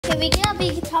Okay, we cannot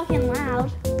be talking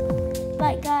loud.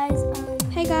 But guys,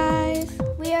 hey guys,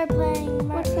 we are playing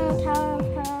what's up? Tower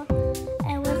of Pearl,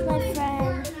 and with my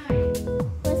friend.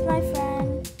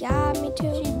 Yeah, me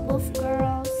too. She's Wolf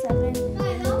Girl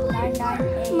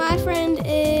 7998. My friend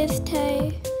is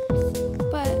Tay,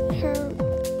 but her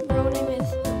real name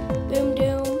is Boom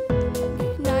Doom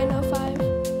 905.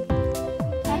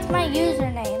 That's my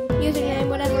username. Username,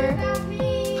 whatever.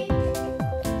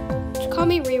 Just call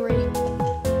me Riri.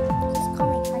 Just call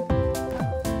me Tay.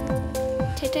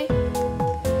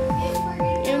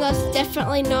 And that's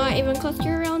definitely not even close to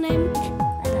your real name.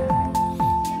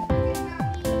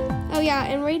 Oh yeah,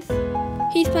 and Reed's,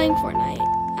 he's playing Fortnite.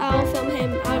 I'll film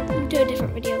him. I'll do a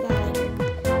different video of that later.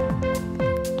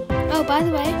 Oh, by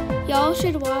the way, y'all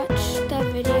should watch the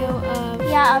video of...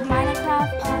 Yeah, of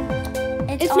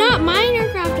Minecraft. It's not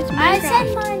Minecraft, it's Minecraft. I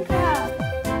said Minecraft.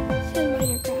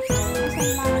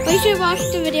 But you should watch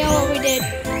the video where we did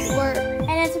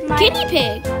Guinea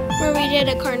Pig, where we did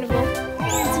a carnival.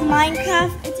 It's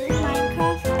Minecraft. It's in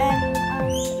Minecraft, and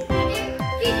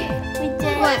we did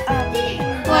What?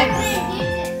 What?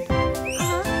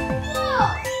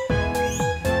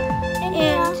 And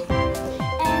yeah.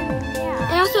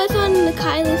 And also it's on the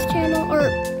Kylie's channel, or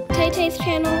Tay-Tay's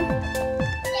channel.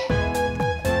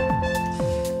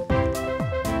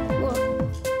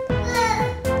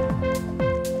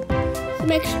 So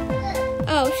make sure,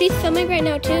 oh, she's filming right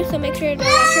now too, so make sure to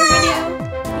watch her video.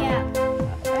 Yeah.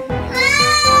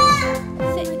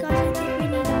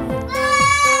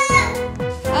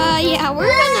 Yeah, we're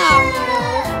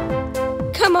gonna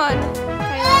move. Come on.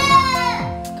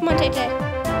 Come on, Tay-Tay.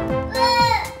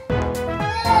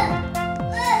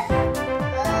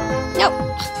 Nope.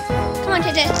 Come on,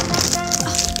 Tay-Tay. Oh.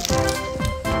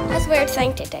 That's weird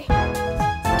saying Tay-Tay.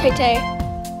 Tay-Tay.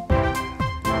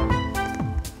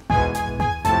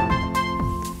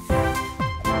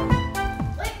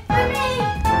 Wait for me!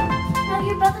 No,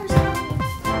 your brother's coming.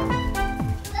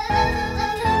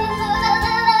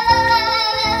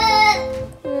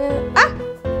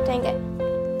 Dang it.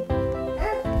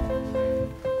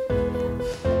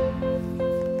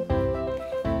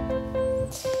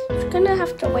 We're gonna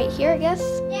have to wait here, I guess.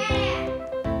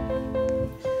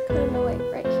 Gonna wait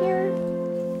right here.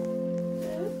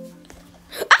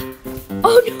 Ah!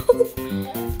 Oh no!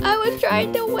 I was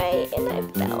trying to wait and I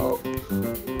fell.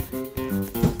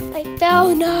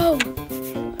 No!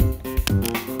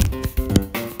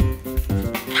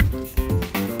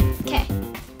 Okay.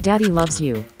 Daddy loves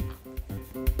you.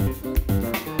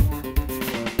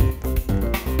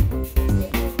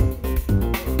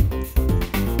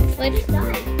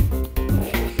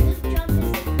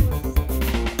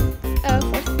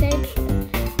 Fourth stage.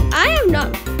 I am not.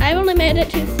 I only made it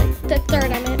to the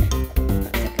third. I meant.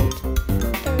 Not second.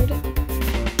 Third.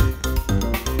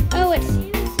 Oh, it's.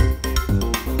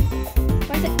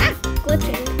 Why is it?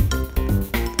 Glitching.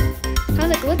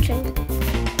 How's it glitching?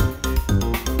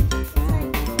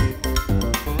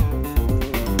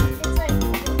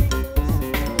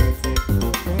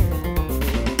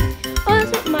 Oh,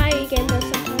 that's what my game does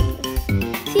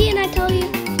sometimes. See, and I tell you,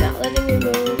 it's not letting you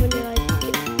move, and you're like,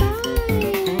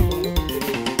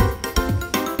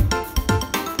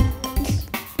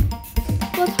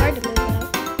 well, it's hard to move though.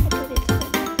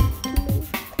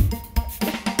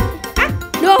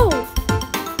 No!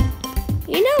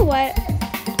 You know what?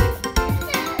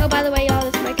 Oh, by the way, y'all,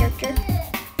 this is my character.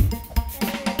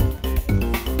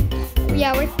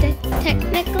 Yeah, we're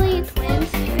technically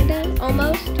twins, kinda,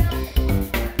 almost.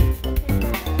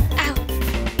 Ow.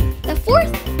 The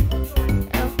fourth?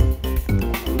 Oh.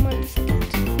 1 second.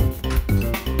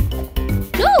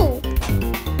 No!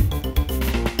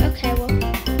 Okay, well.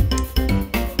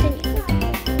 Dang it.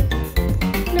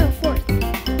 No, fourth.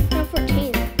 No,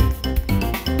 14.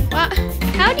 Wow.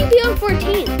 How do you be on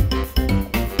 14?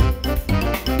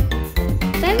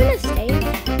 Is that even a stage?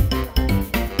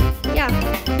 Yeah.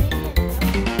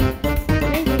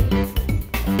 Maybe.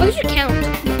 Oh, you should count.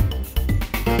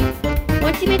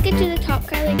 Once you make it to the top,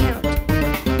 Kylie, count.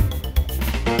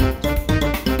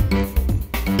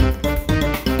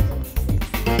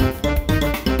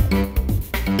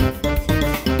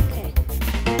 Okay.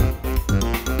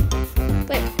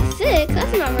 Wait, 6?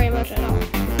 That's not very much at all.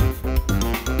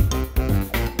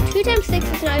 2 times 6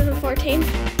 is not even 14.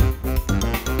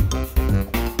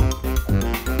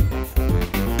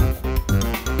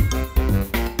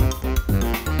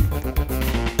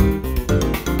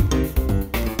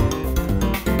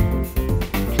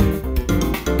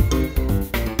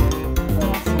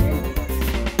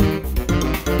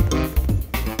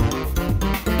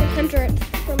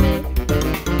 For me.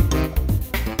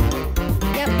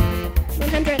 Yep,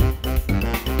 100.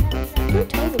 Don't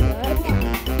tell them.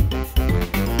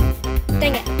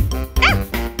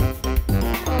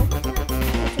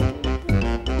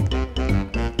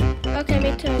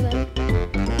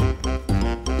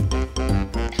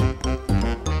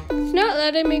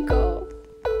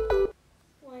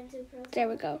 There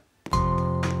we go. Hey,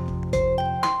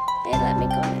 let me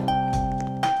go now.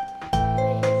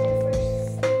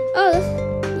 Oh, this,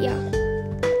 yeah.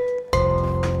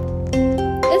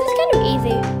 This is kind of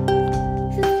easy.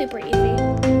 This is super easy.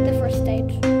 The first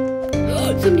stage.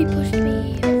 Somebody pushed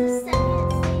me.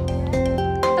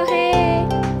 Oh, hey.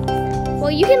 Well,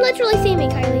 you can literally see me,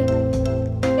 Kylie.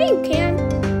 Yeah, you can.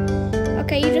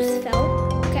 Okay, you just fell.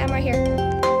 Okay, I'm right here.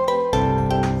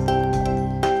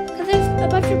 Because there's a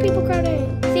bunch of people crowding.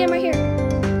 See, I'm right here.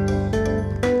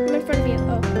 I'm in front of you.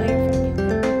 Oh, no, you're in front of me.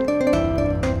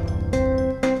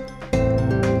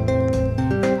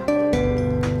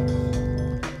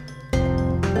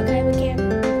 Okay, we can.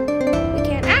 We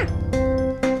can. Ah!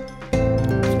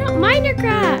 It's not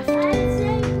Minecraft.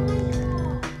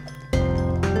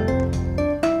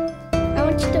 I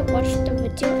want you to watch the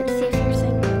video and see if you're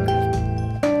saying Minecraft.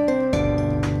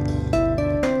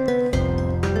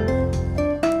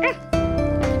 Ah!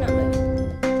 I cannot move.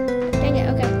 Dang it,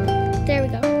 okay. There we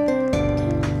go.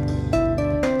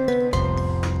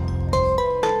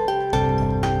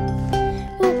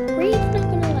 Well, Reed's not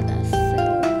gonna let us, so...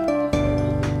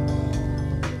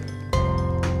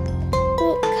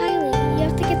 Well, Kylie, you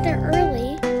have to get there early,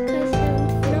 because if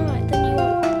not, then you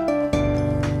won't...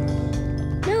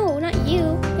 No, not you.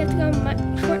 You have to go on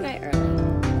Fortnite early.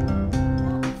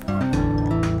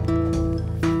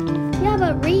 Yeah,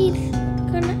 but Reed's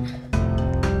gonna...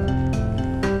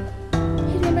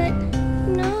 He's gonna be like,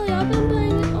 no, y'all been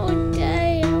playing it all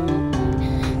day. I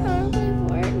wanna play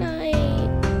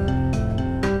Fortnite.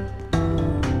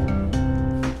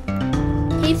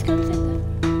 He's gonna say that.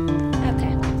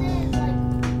 Okay.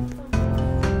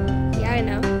 Yeah, I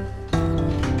know.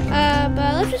 But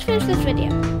let's just finish this video.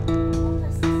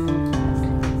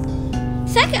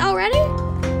 Second already?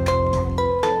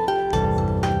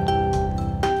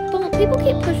 Well, people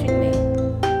keep pushing me.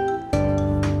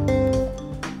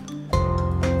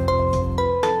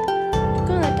 I'm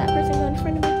gonna let that person go in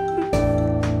front of me.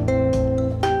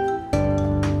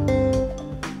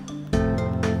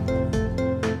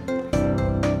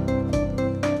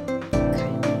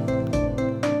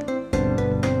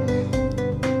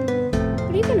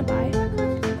 What are you gonna buy?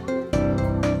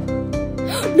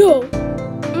 No!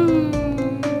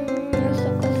 That's so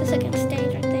close. The second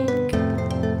stage, I think.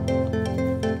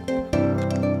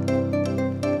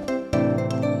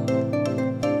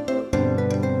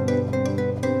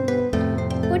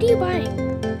 What are you buying?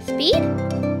 Speed?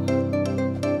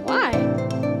 Why?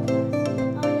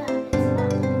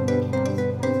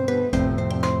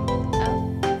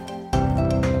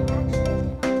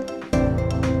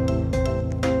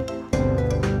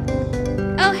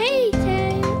 Oh, hey,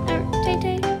 Tay.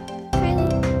 Tay.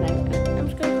 Kylie. I'm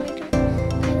just gonna call you Tay.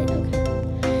 Kylie, okay.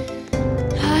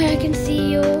 Hi, I can see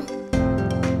you.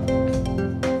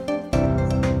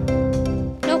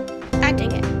 Nope. Ah,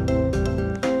 dang it.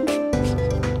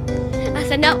 I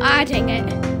said no, ah, dang it.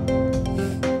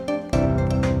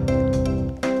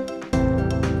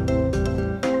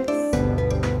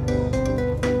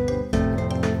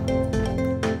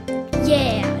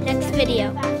 Yeah, next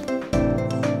video.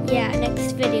 Yeah,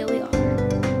 next video we are.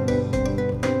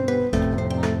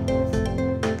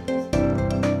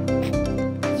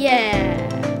 Yeah.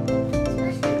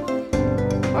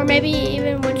 Or maybe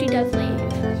even when she does leave.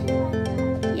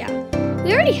 Yeah.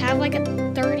 We already have like a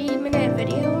 30-minute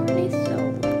video already, so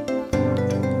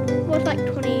well, it's like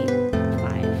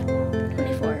 25,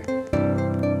 24.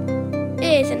 It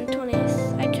is in the 20s.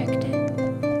 I checked it.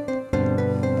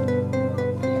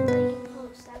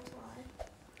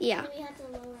 Yeah.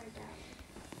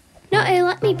 No, it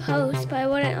let me post, but it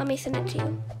wouldn't let me send it to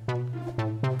you.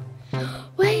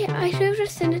 Wait, I should have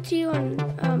just sent it to you on,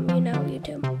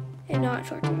 YouTube, and not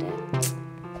shortened it.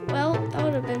 Well, that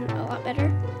would have been a lot better.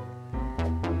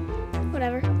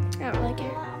 Whatever, I don't really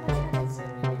care.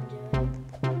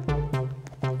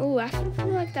 Ooh, I feel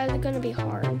like that's gonna be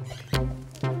hard.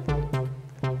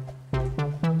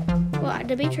 Well,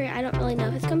 to be true, I don't really know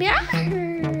if it's gonna be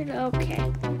hard. Okay,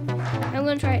 I'm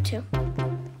gonna try it too.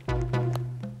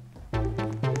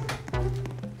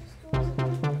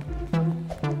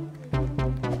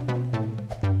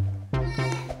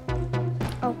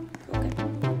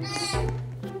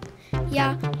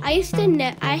 Yeah, I used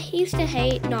to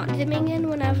hate not zooming in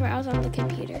whenever I was on the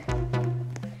computer.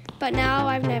 But now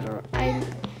I'm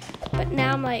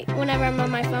like, whenever I'm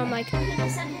on my phone, I'm like,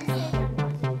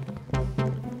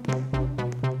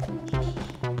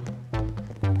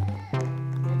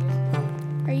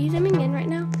 are you zooming in right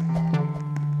now?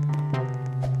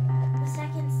 The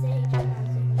second stage.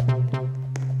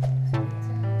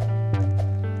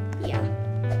 Yeah.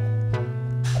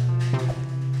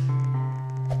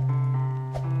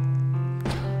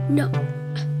 No.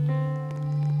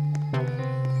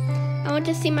 I want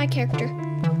to see my character.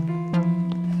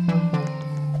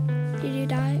 Did you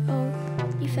die? Oh,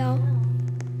 you fell.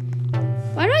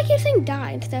 Why do I keep saying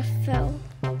die instead of fell?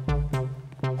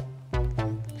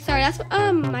 Sorry, that's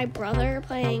my brother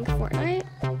playing Fortnite.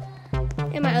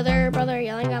 And my other brother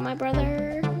yelling at my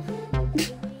brother.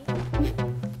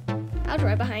 I was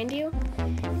right behind you.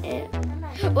 And,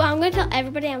 well, I'm going to tell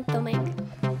everybody I'm filming.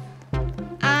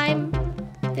 I'm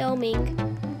filming.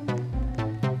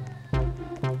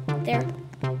 There.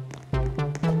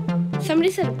 Somebody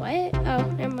said what? Oh,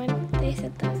 never mind. They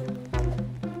said that.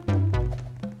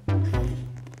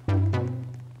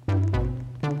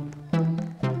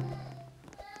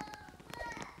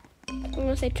 I'm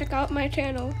gonna say check out my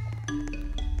channel.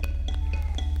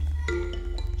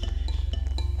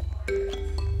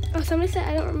 Oh, somebody said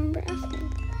I don't remember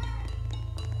asking.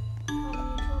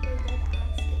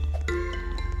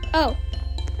 Oh,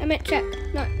 I meant check,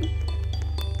 not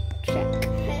check.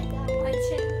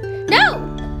 No!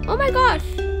 Oh my gosh!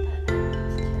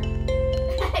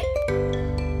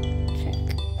 Check.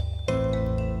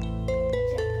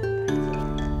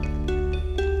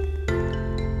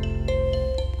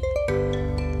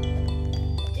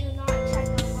 Do not check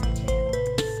out my channel.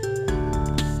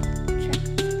 Check.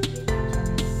 Check it out.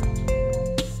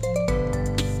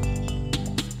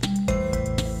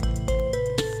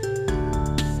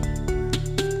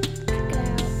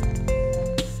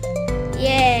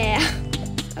 Yeah.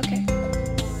 Okay.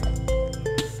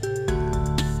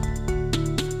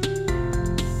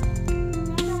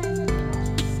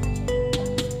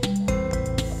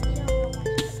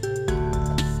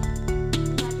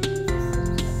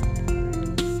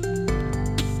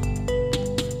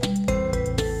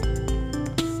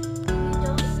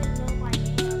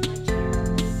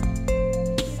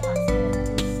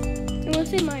 I'm gonna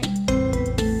say mine.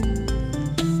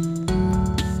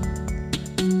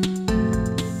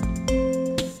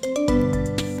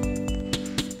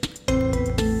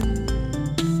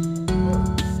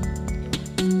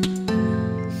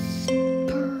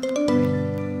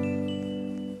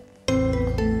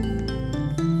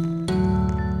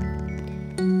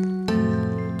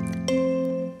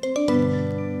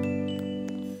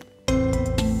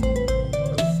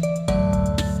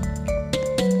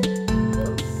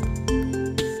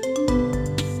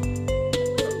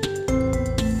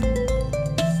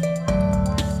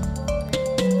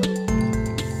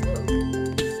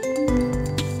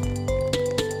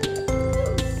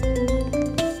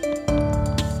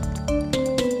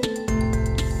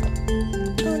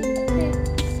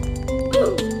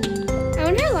 I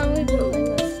wonder how long we've been doing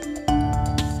this.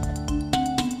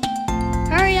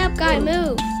 Hurry up, guy,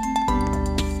 move.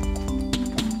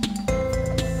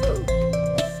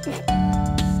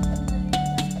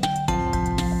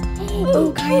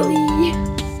 Oh, Kylie.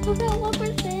 Oh, that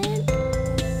 1%.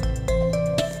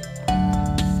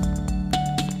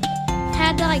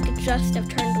 Had to like just have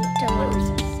turned to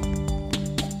 1%.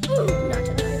 Not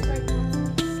to 9%.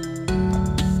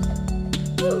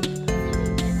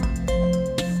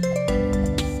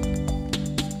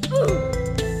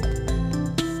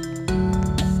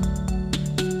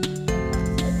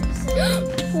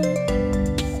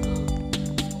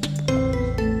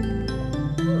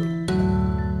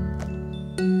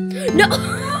 No!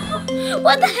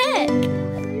 What the heck?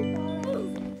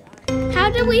 How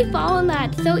did we fall on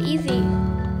that? So easy.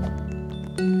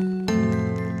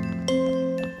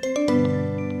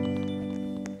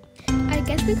 I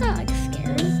guess we got like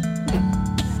scared.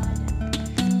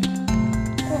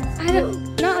 Well, I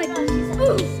don't, not like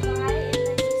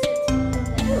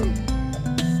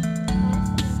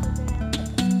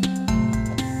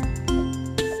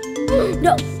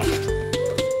no.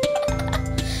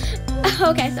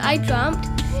 Okay, so I jumped,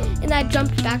 and I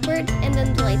jumped backwards, and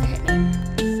then the laser hit me.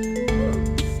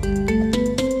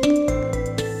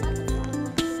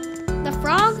 The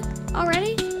frog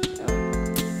already?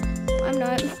 Oh, I'm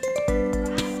not.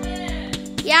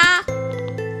 Yeah.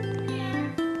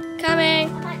 Coming.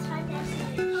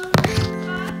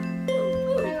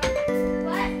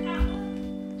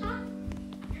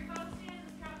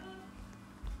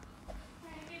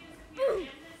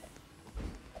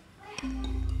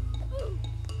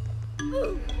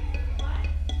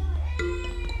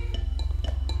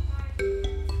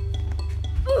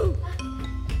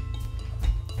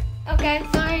 Okay,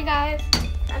 sorry guys.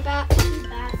 I'm back.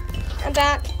 I'm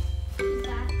back. I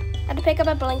had to pick up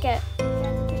a blanket.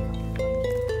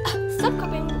 Stop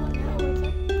copying my words.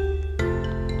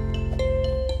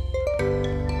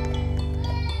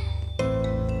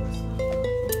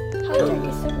 How dare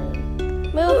you so rude?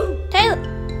 Move! Taylor!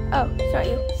 Oh, it's not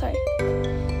you. Sorry.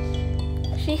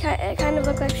 It kind of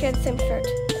looked like she had the same shirt.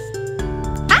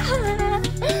 Ah!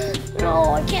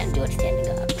 No, I can't do it standing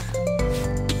up.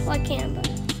 Well, I can, but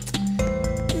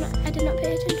I did not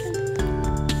pay attention.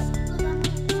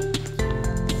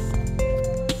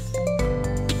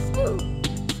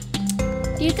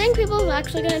 Do you think people are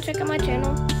actually gonna check out my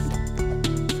channel?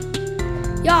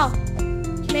 Y'all,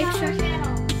 make sure.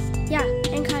 Yeah,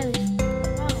 and Kylie's.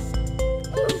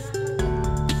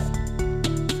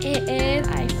 It is.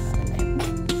 I forgot the name.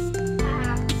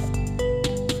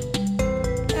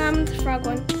 The frog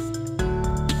one.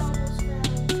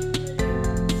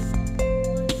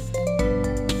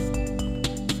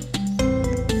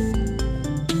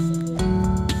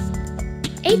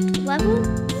 Eighth level?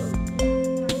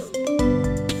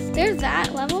 There's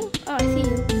that level? Oh, I see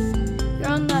you.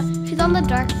 She's on the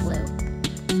dark blue.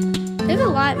 There's a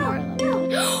lot more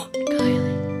levels.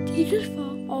 Kylie, did you just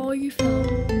fall? Oh, you fell.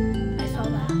 I saw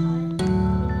that.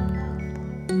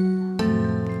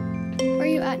 Where are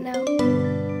you at now?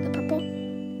 The purple?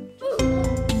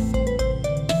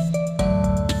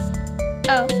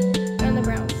 Oh, you're on the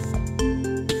brown.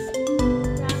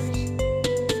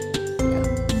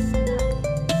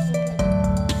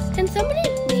 Can somebody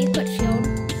please put shield?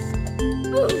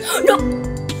 No!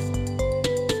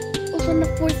 On the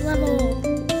 4th level.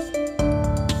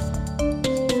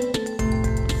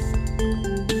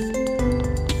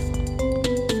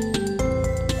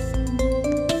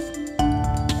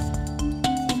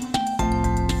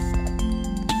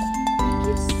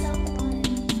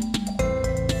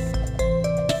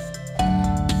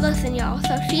 Listen, y'all.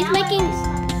 So she's making.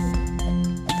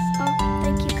 Oh,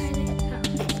 thank you, Kylie.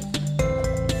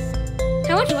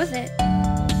 How much was it?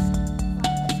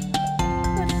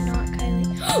 Not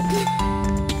Kylie.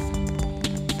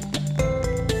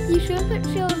 You should have put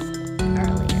shield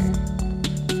earlier,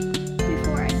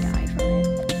 before I die from it.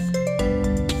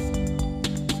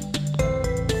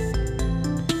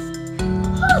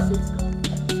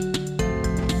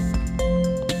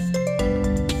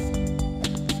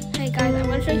 Hey guys, I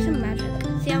want to show you some magic.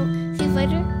 See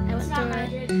laser?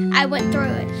 I went through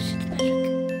it. Shh, it's magic.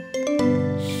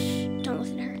 Shh, don't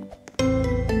listen to her.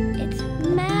 It's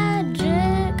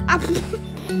magic.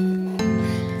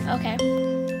 Okay,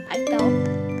 I fell.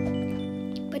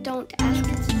 But don't ask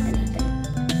anything.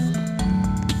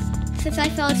 Since I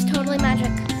fell, it's totally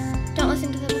magic. Don't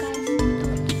listen to them, guys.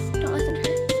 Don't listen to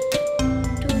her.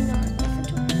 Do not listen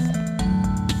to her.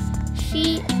 She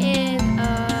is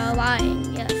lying.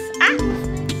 Yes. Ah!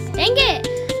 Dang it!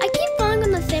 I keep falling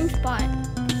on the same spot.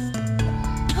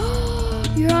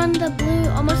 You're on the blue,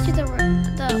 almost to the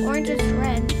orange is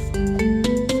red.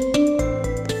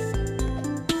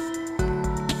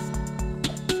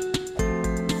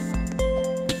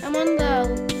 I'm on the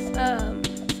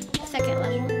 2nd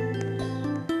level.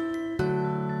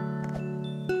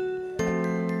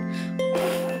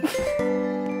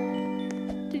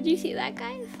 Did you see that,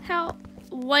 guys? How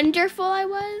wonderful I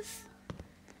was?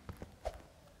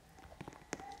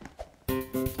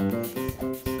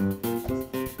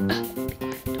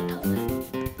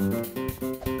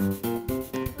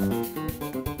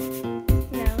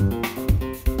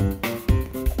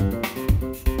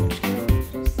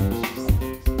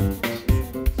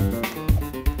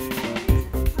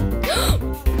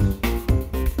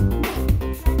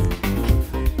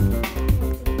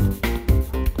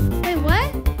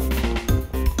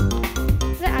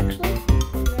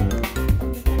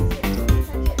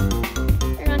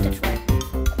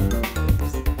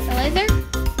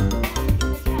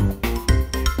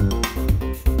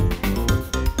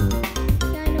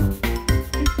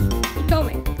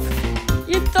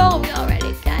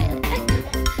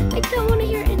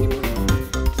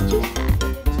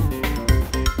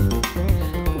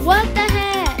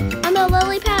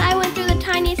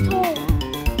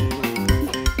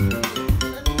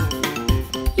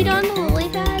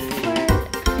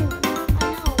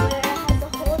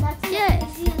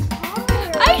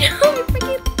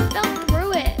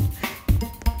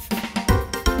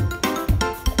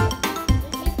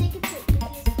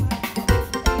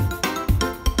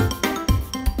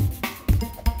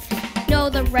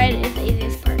 The red is the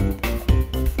easiest part.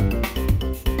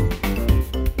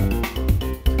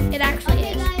 It actually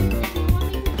is. Guys, if you want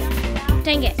me to jump down,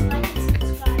 dang it. Like and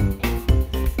subscribe,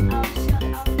 and I'll see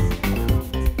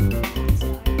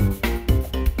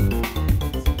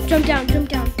jump down, jump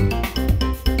down.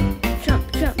 Jump,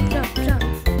 jump, jump, jump.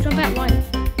 Jump at 1.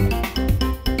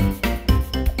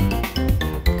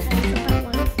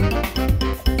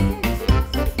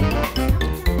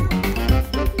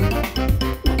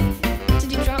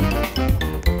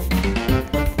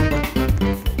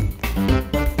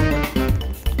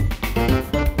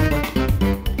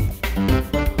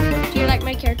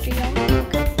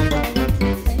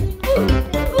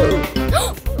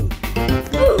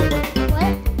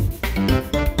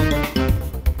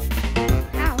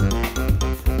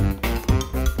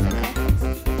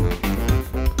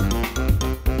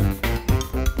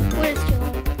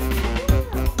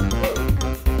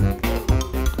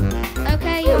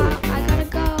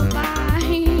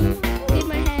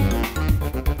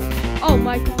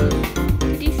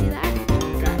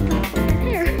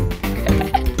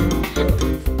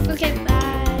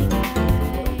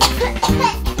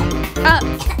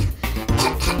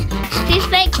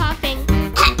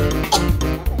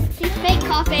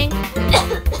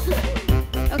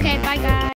 Bye, guys.